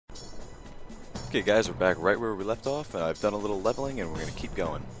Okay guys, we're back right where we left off. I've done a little leveling and we're going to keep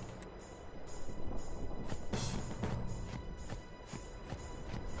going.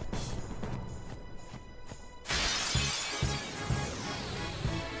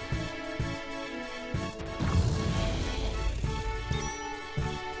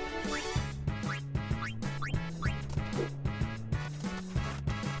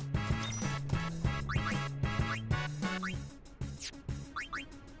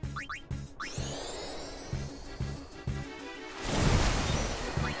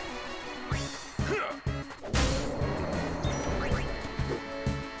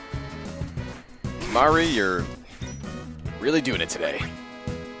 Mari, you're really doing it today.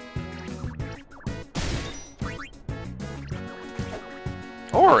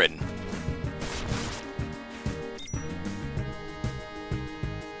 Orin!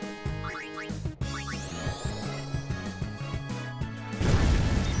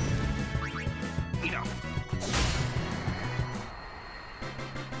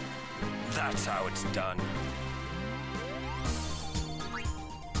 That's how it's done.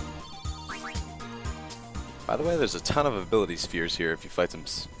 By the way, there's a ton of ability spheres here if you fight some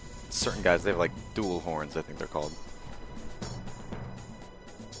certain guys. They have like dual horns, I think they're called.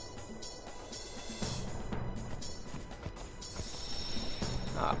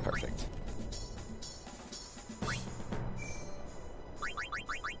 Ah, perfect.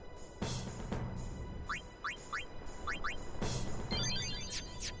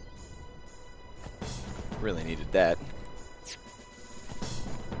 Really needed that.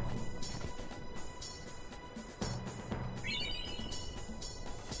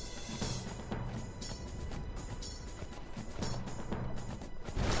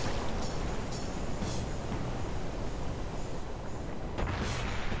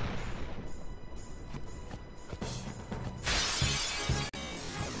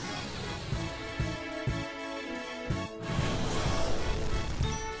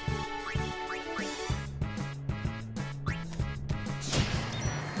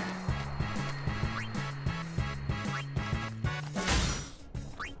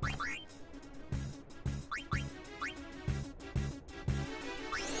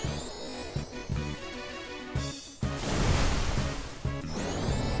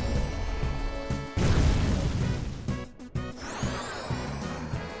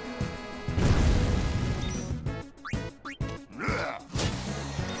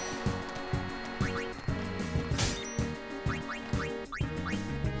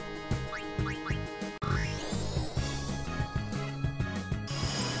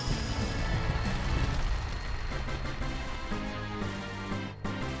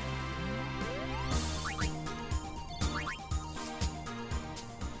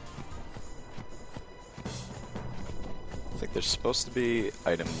 I think there's supposed to be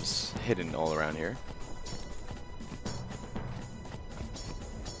items hidden all around here.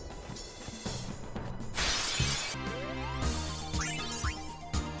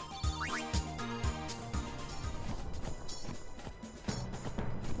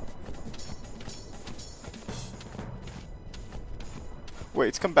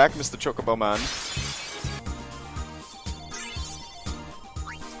 Wait, come back, Mr. Chocobo Man.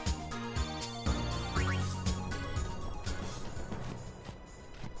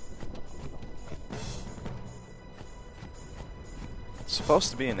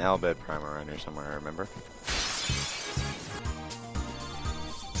 Supposed to be an Albed Prime around here somewhere, I remember.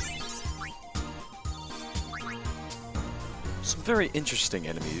 Some very interesting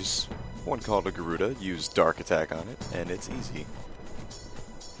enemies. One called a Garuda, use Dark Attack on it, and it's easy.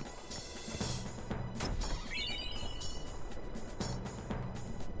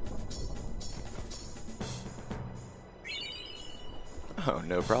 Oh,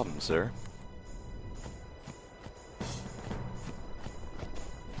 no problem, sir.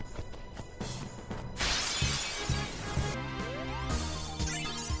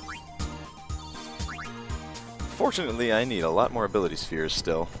 Fortunately, I need a lot more ability spheres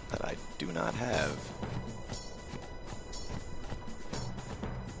still that I do not have.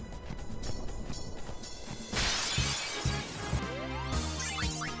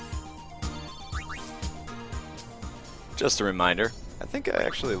 Just a reminder, I think I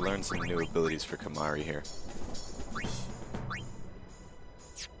actually learned some new abilities for Kamari here.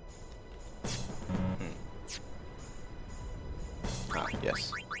 Ah,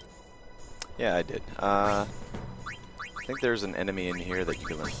 yes. Yeah, I did. I think there's an enemy in here that you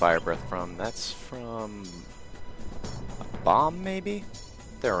can learn Fire Breath from. That's from a bomb, maybe?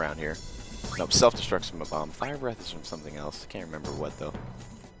 They're around here. Nope, Self-Destruct's from a bomb. Fire Breath is from something else. I can't remember what, though.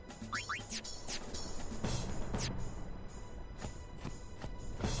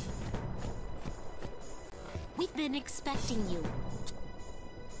 been expecting you.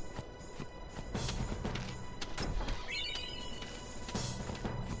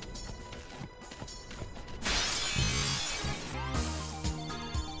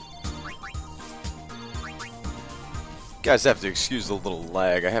 Guys have to excuse the little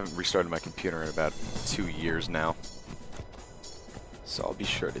lag. I haven't restarted my computer in about 2 years now. So I'll be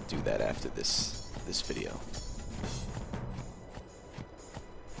sure to do that after this video.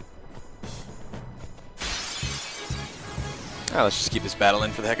 Let's just keep this battle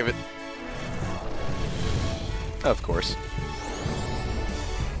in for the heck of it. Of course.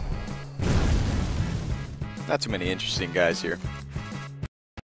 Not too many interesting guys here.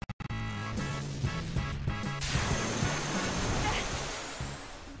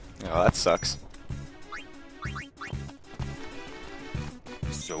 Oh, that sucks.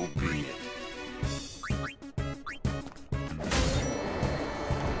 So be it.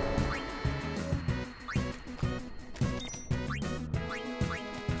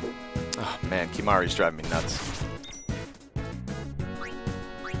 Oh man, Kimari's driving me nuts.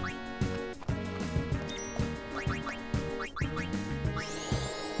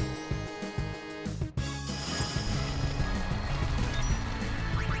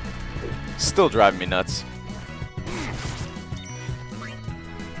 Still driving me nuts.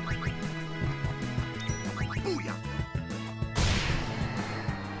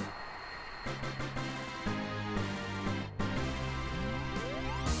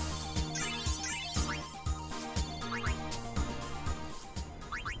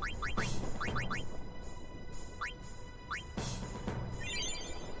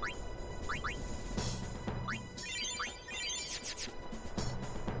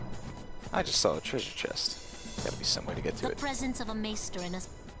 I just saw a treasure chest. Gotta be some way to get to The it. presence of a maester in us,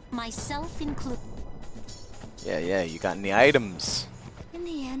 myself included. Yeah, you got any items? In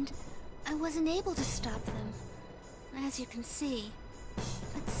the end, I wasn't able to stop them, as you can see.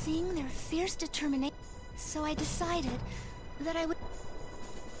 But seeing their fierce determination, so I decided that I would...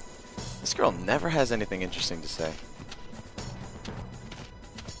 This girl never has anything interesting to say.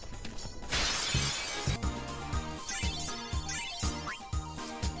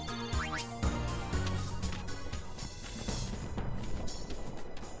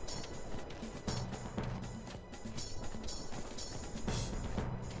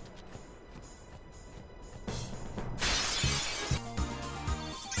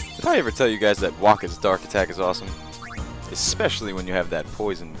 Did I ever tell you guys that Waka's Dark Attack is awesome? Especially when you have that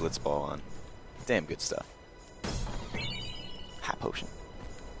poison blitzball on. Damn good stuff. Hot potion.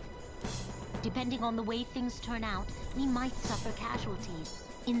 Depending on the way things turn out, we might suffer casualties.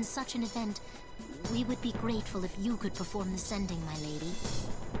 In such an event, we would be grateful if you could perform the sending, my lady.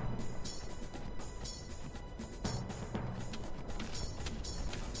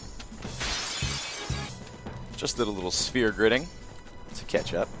 Just did a little sphere gridding to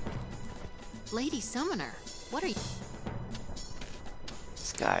catch up. Lady Summoner, what are you...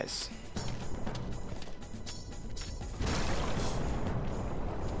 These guys.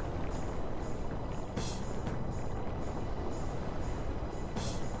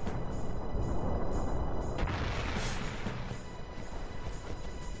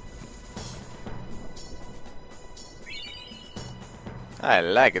 I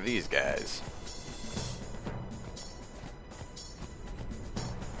like these guys.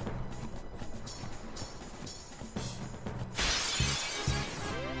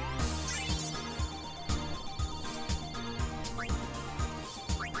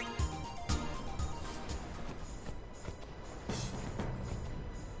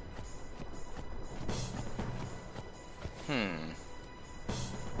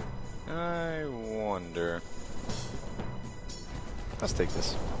 I wonder. Let's take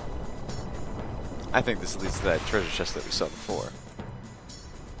this. I think this leads to that treasure chest that we saw before.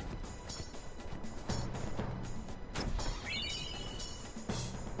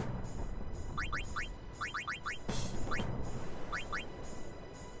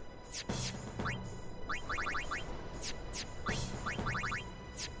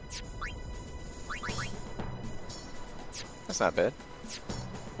 That's not bad.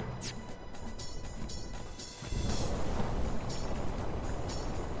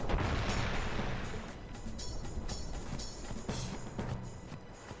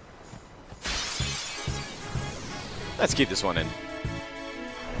 Let's keep this one in.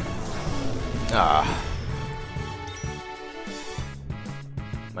 Ah.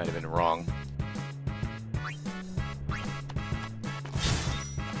 Might have been wrong.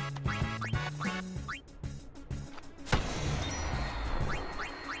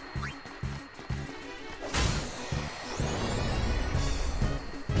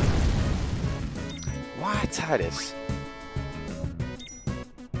 Why, Titus?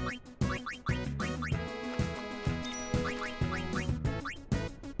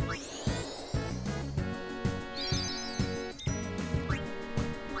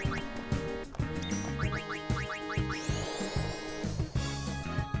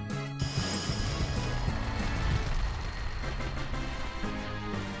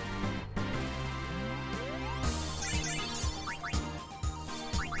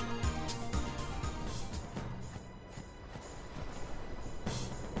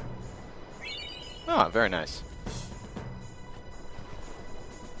 Ah, very nice.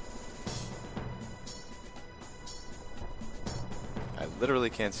 I literally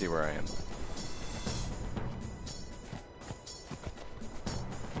can't see where I am.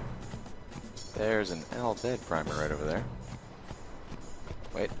 There's an Al Bed primer right over there.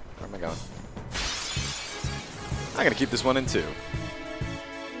 Wait, where am I going? I'm gonna keep this one in two.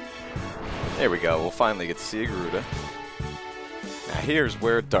 There we go, we'll finally get to see a Garuda. Now here's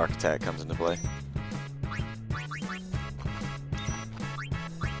where Dark Attack comes into play.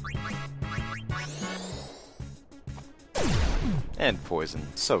 And poison,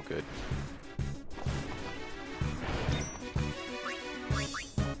 so good.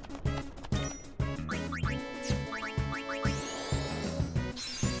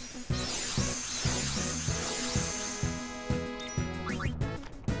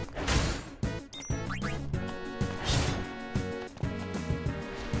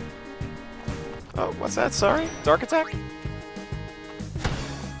 Oh, what's that? Sorry? Dark Attack?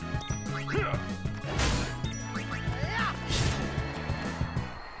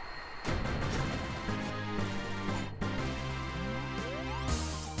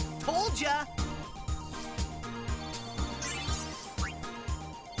 Told ya!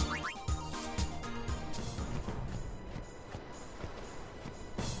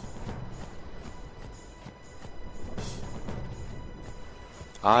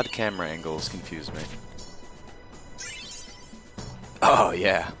 Odd camera angles confuse me. Oh,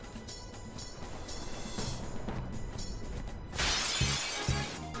 yeah.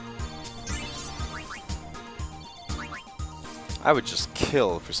 I would just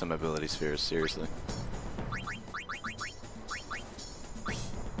kill for some ability spheres, seriously.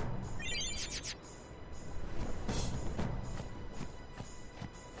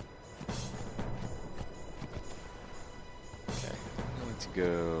 Okay, I'm going to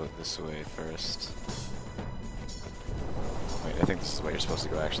go this way first. Wait, I think this is the way you're supposed to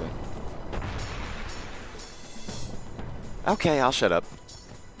go, actually. Okay, I'll shut up.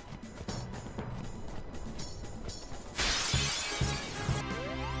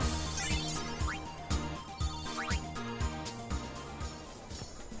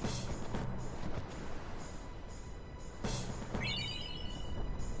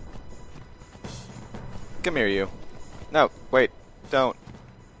 Come here, you. No, wait, don't.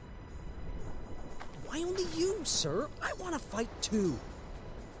 Why only you, sir? I want to fight too.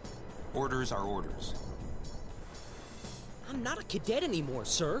 Orders are orders. I'm not a cadet anymore,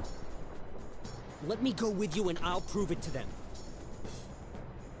 sir. Let me go with you and I'll prove it to them.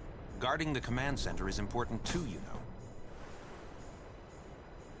 Guarding the command center is important too, you know.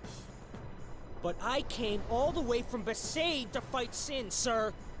 But I came all the way from Besaid to fight Sin,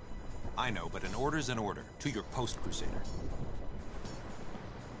 sir. I know, but an order's an order. To your post, Crusader.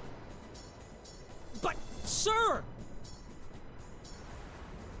 But, sir!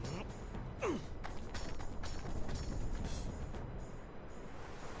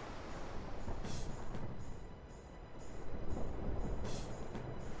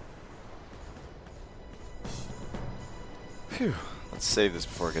 Phew. Let's save this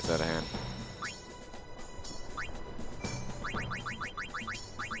before it gets out of hand.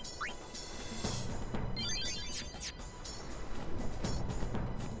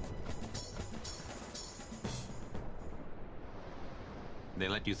 They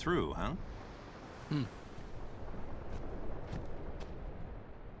let you through, huh?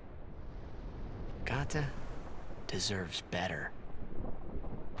 Kata deserves better.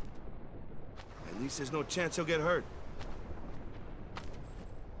 At least there's no chance he'll get hurt.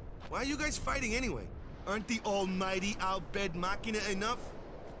 Why are you guys fighting anyway? Aren't the almighty Al Bed Machina enough?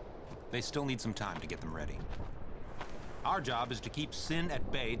 They still need some time to get them ready. Our job is to keep Sin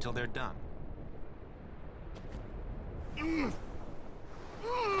at bay till they're done.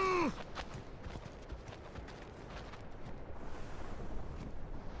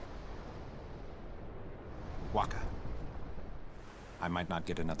 Waka. I might not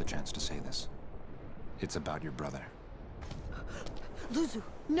get another chance to say this. It's about your brother. Luzu,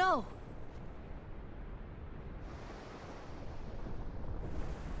 no!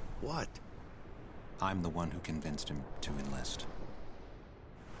 What? I'm the one who convinced him to enlist.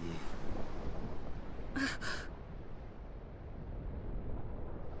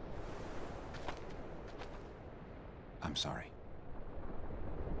 I'm sorry.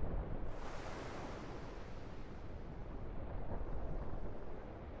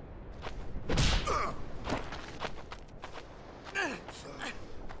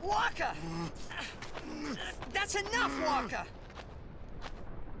 Walker! That's enough, Walker!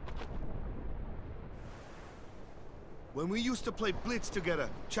 When we used to play Blitz together,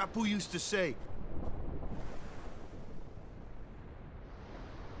 Chapu used to say...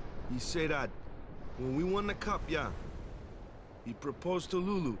 He said that when we won the cup, yeah, he proposed to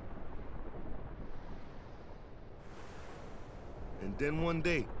Lulu. And then one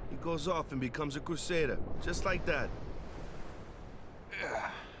day, he goes off and becomes a crusader, just like that.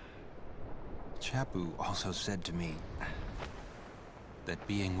 Chapu also said to me that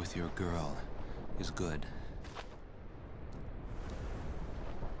being with your girl is good.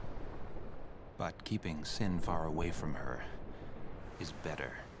 But keeping Sin far away from her is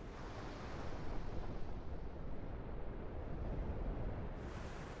better.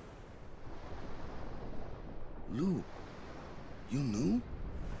 Lou, you knew?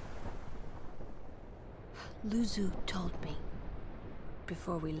 Luzu told me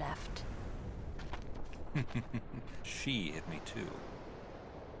before we left. She hit me too.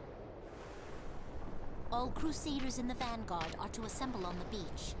 All Crusaders in the Vanguard are to assemble on the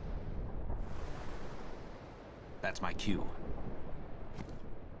beach. That's my cue.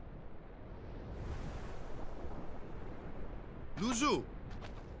 Luzu,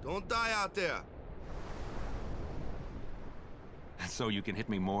 don't die out there. So you can hit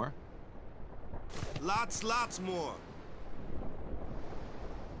me more? Lots more.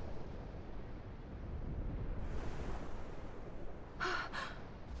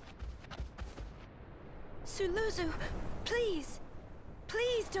 Luzu, please.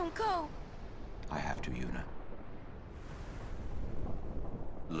 Please don't go. I have to, Yuna.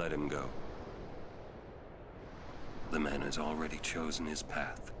 Let him go. The man has already chosen his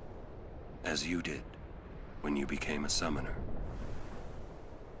path, as you did when you became a summoner.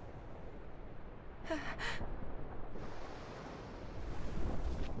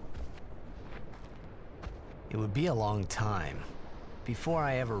 It would be a long time before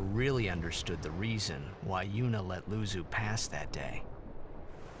I ever really understood the reason why Yuna let Luzu pass that day.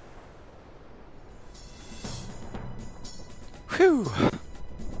 Whew!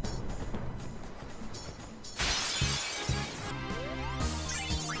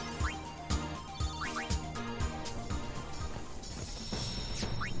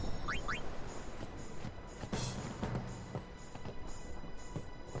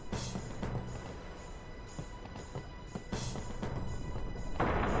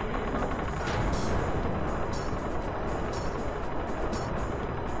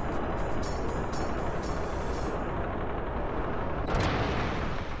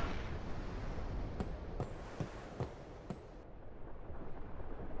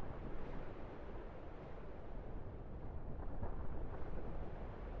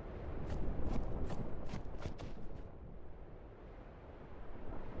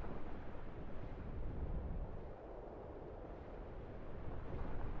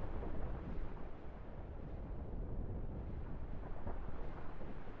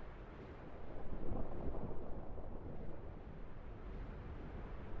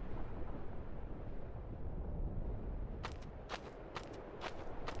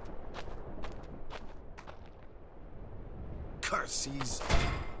 Curses.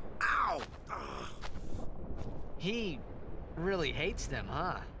 Ow! Ugh. He really hates them,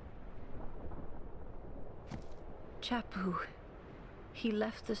 huh? Chapu. He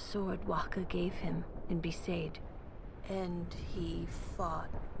left the sword Waka gave him in Besaid. And he fought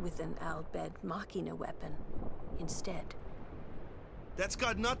with an Al-Bhed Machina weapon instead. That's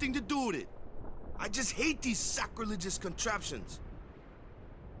got nothing to do with it. I just hate these sacrilegious contraptions.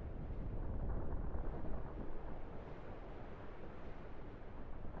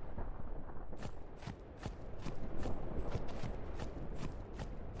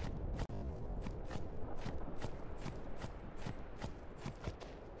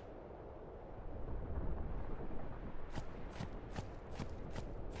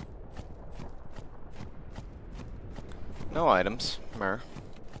 No items, Mer.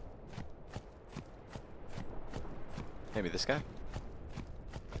 Maybe this guy?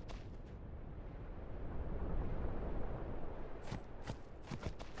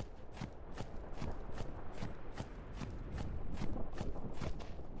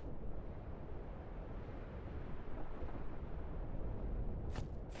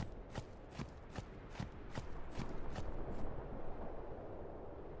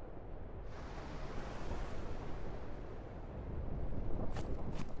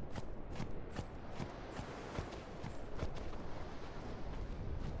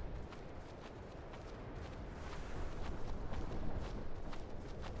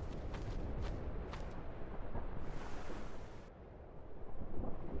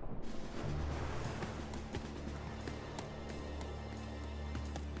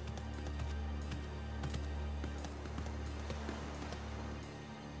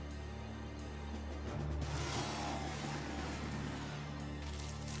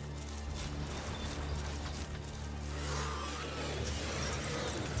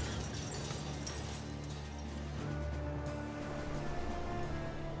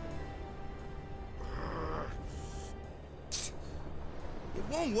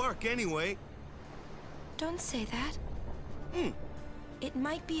 won't work anyway. Don't say that. It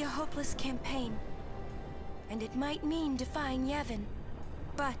might be a hopeless campaign. And it might mean defying Yevon.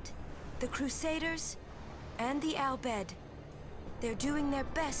 But the Crusaders and the Al Bhed, they're doing their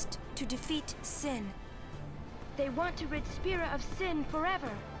best to defeat sin. They want to rid Spira of sin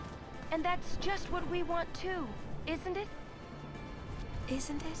forever. And that's just what we want too, isn't it?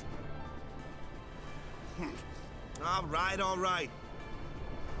 Isn't it? All right.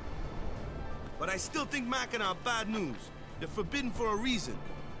 But I still think Mackinac are bad news. They're forbidden for a reason.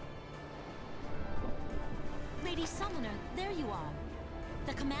 Lady Summoner, there you are.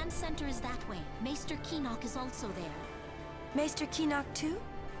 The command center is that way. Maester Keenock is also there. Maester Keenock too?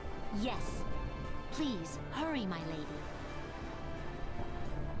 Yes. Please, hurry, my lady.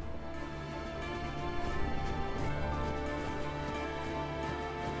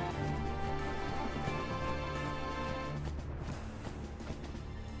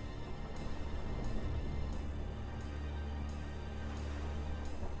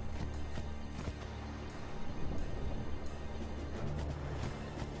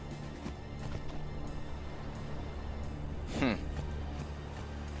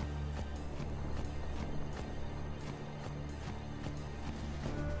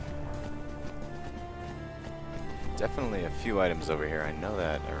 Definitely a few items over here. I know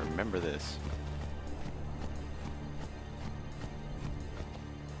that. I remember this.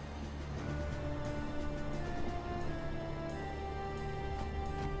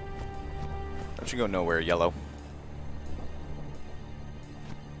 Don't you go nowhere, Yellow.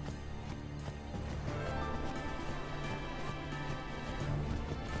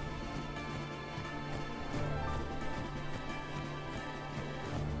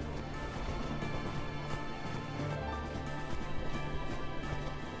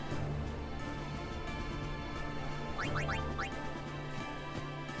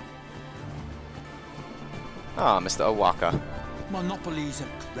 Ah, Mr. Owaka. Monopoly's a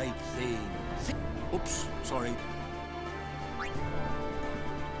great thing. Oops, sorry.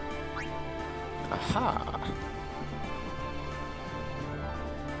 Aha.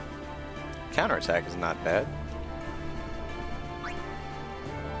 Counterattack is not bad.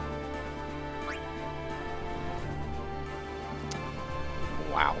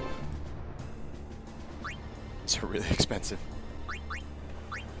 Wow. These are really expensive.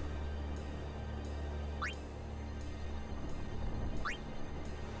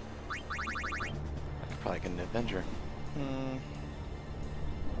 Probably get an Avenger.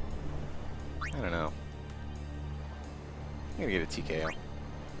 I don't know. I'm gonna get a TKO.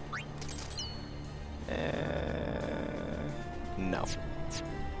 No.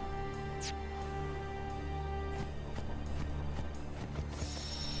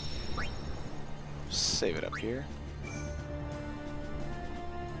 Save it up here.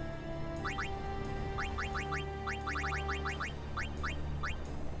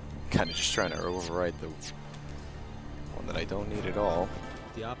 Kind of just trying to override the one that I don't need at all.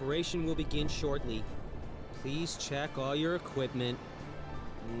 The operation will begin shortly. Please check all your equipment.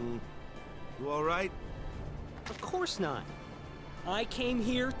 You all right? Of course not. I came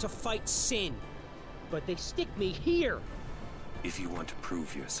here to fight sin, but they stick me here. If you want to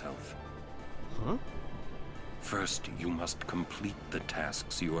prove yourself. Huh? First, you must complete the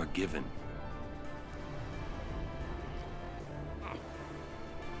tasks you are given.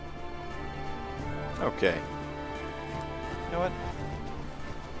 Okay. You know what?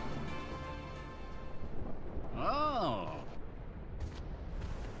 Oh.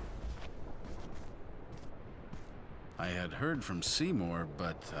 I had heard from Seymour,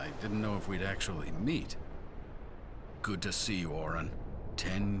 but I didn't know if we'd actually meet. Good to see you, Oren.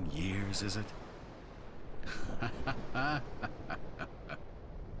 10 years, is it?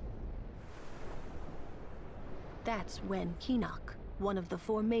 That's Wen Keenock, one of the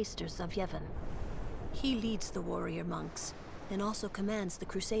 4 maesters of Yevon. He leads the warrior monks, and also commands the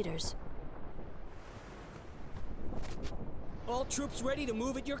Crusaders. All troops ready to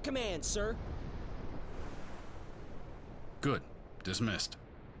move at your command, sir. Good. Dismissed.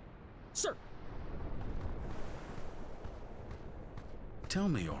 Sir. Tell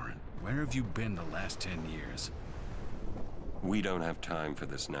me, Oren, where have you been the last 10 years? We don't have time for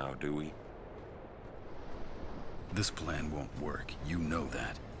this now, do we? This plan won't work. You know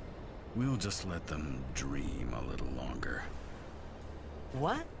that. We'll just let them dream a little longer.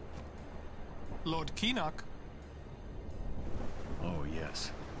 What? Lord Keenock. Oh,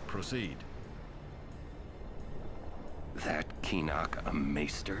 yes. Proceed. That Keenock a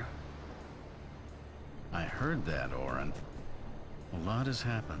maester? I heard that, Oren. A lot has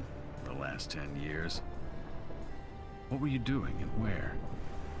happened the last 10 years. What were you doing and where?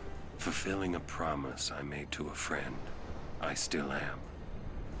 Fulfilling a promise I made to a friend. I still am.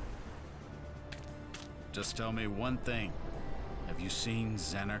 Just tell me one thing. Have you seen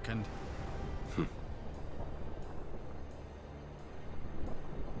Zanarkand?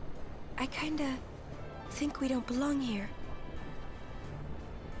 I kinda think we don't belong here.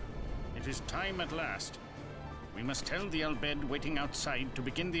 It is time at last. We must tell the Al Bhed waiting outside to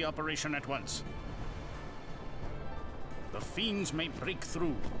begin the operation at once. The fiends may break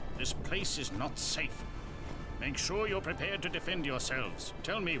through. This place is not safe. Make sure you're prepared to defend yourselves.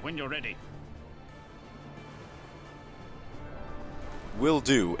 Tell me when you're ready. Will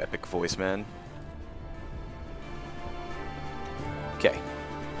do, Epic Voice Man. Okay.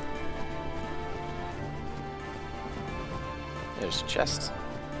 There's a chest.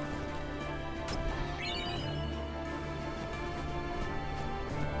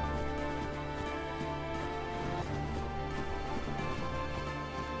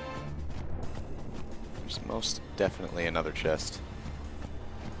 There's most definitely another chest.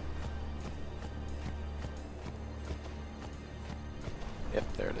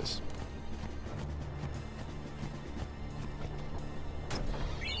 Yep, there it is.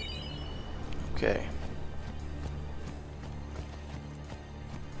 Okay.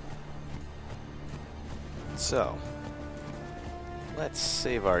 So, let's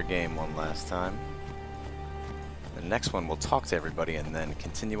save our game one last time. The next one we'll talk to everybody and then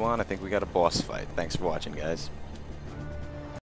continue on. I think we got a boss fight. Thanks for watching, guys.